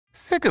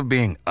Sick of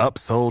being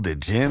upsold at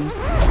gyms?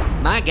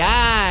 My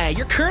guy,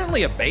 you're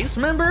currently a base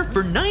member?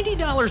 For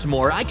 $90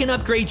 more, I can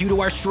upgrade you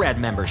to our Shred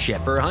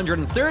membership. For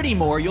 $130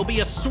 more, you'll be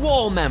a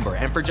Swole member.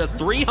 And for just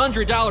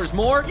 $300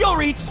 more, you'll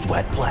reach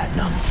Sweat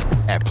Platinum.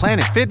 At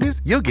Planet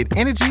Fitness, you'll get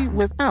energy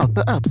without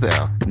the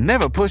upsell.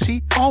 Never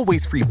pushy,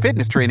 always free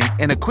fitness training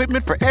and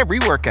equipment for every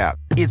workout.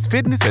 It's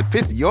fitness that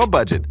fits your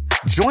budget.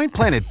 Join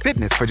Planet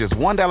Fitness for just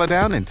 $1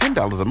 down and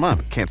 $10 a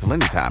month. Cancel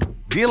anytime.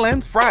 Deal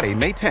ends Friday,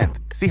 May 10th.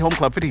 See Home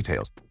Club for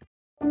details.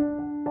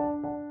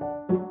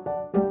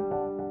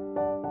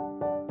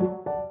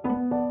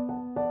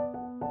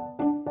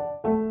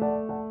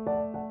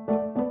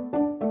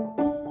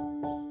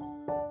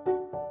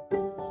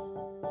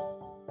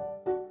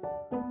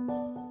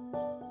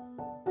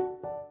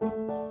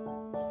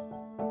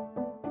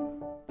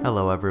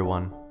 Hello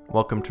everyone,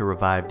 welcome to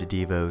Revived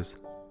Devos.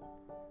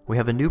 We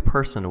have a new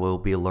person we'll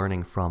be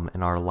learning from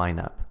in our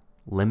lineup,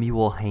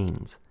 Lemuel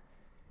Haynes.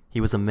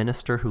 He was a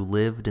minister who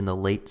lived in the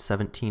late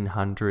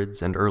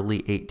 1700s and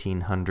early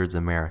 1800s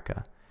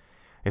America.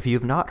 If you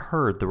have not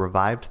heard the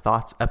Revived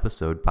Thoughts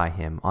episode by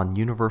him on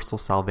universal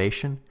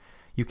salvation,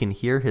 you can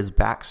hear his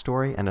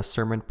backstory and a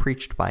sermon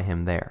preached by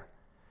him there.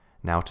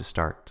 Now to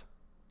start.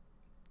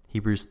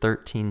 Hebrews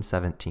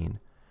 13:17,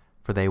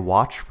 for they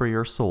watch for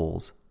your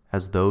souls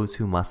as those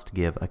who must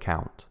give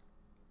account.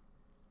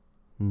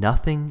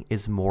 Nothing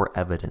is more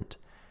evident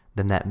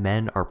than that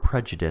men are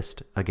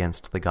prejudiced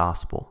against the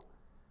gospel.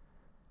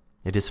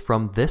 It is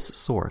from this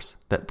source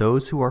that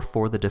those who are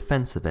for the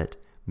defense of it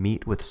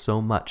meet with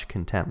so much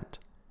contempt.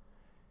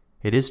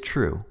 It is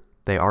true,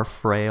 they are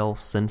frail,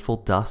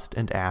 sinful dust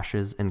and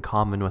ashes in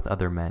common with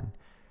other men,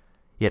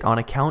 yet on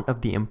account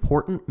of the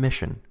important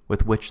mission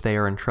with which they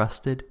are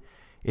entrusted,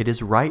 it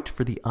is right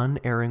for the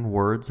unerring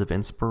words of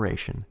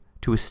inspiration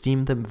to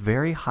esteem them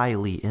very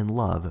highly in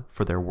love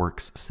for their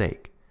work's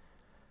sake.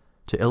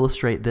 To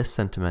illustrate this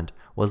sentiment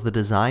was the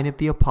design of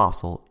the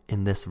apostle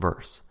in this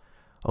verse,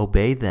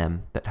 obey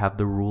them that have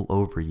the rule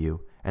over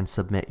you, and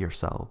submit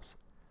yourselves.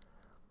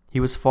 He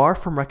was far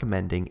from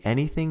recommending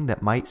anything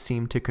that might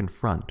seem to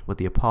confront what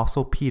the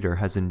apostle Peter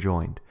has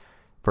enjoined,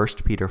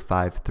 1 Peter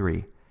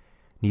 5:3,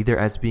 neither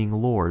as being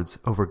lords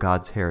over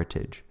God's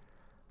heritage.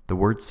 The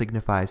word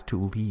signifies to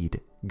lead,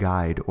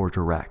 guide, or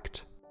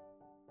direct.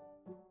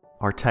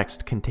 Our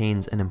text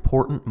contains an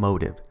important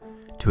motive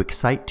to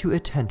excite to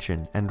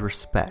attention and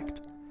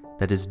respect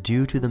that is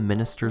due to the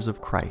ministers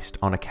of Christ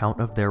on account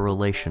of their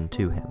relation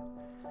to him.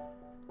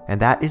 And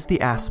that is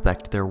the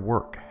aspect their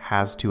work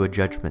has to a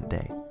judgment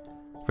day,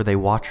 for they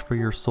watch for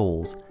your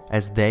souls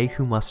as they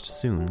who must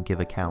soon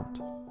give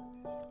account.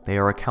 They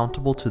are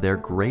accountable to their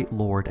great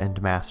Lord and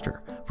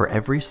Master for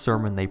every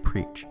sermon they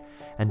preach,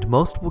 and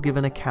most will give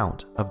an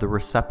account of the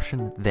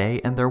reception they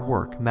and their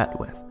work met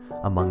with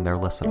among their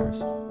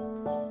listeners.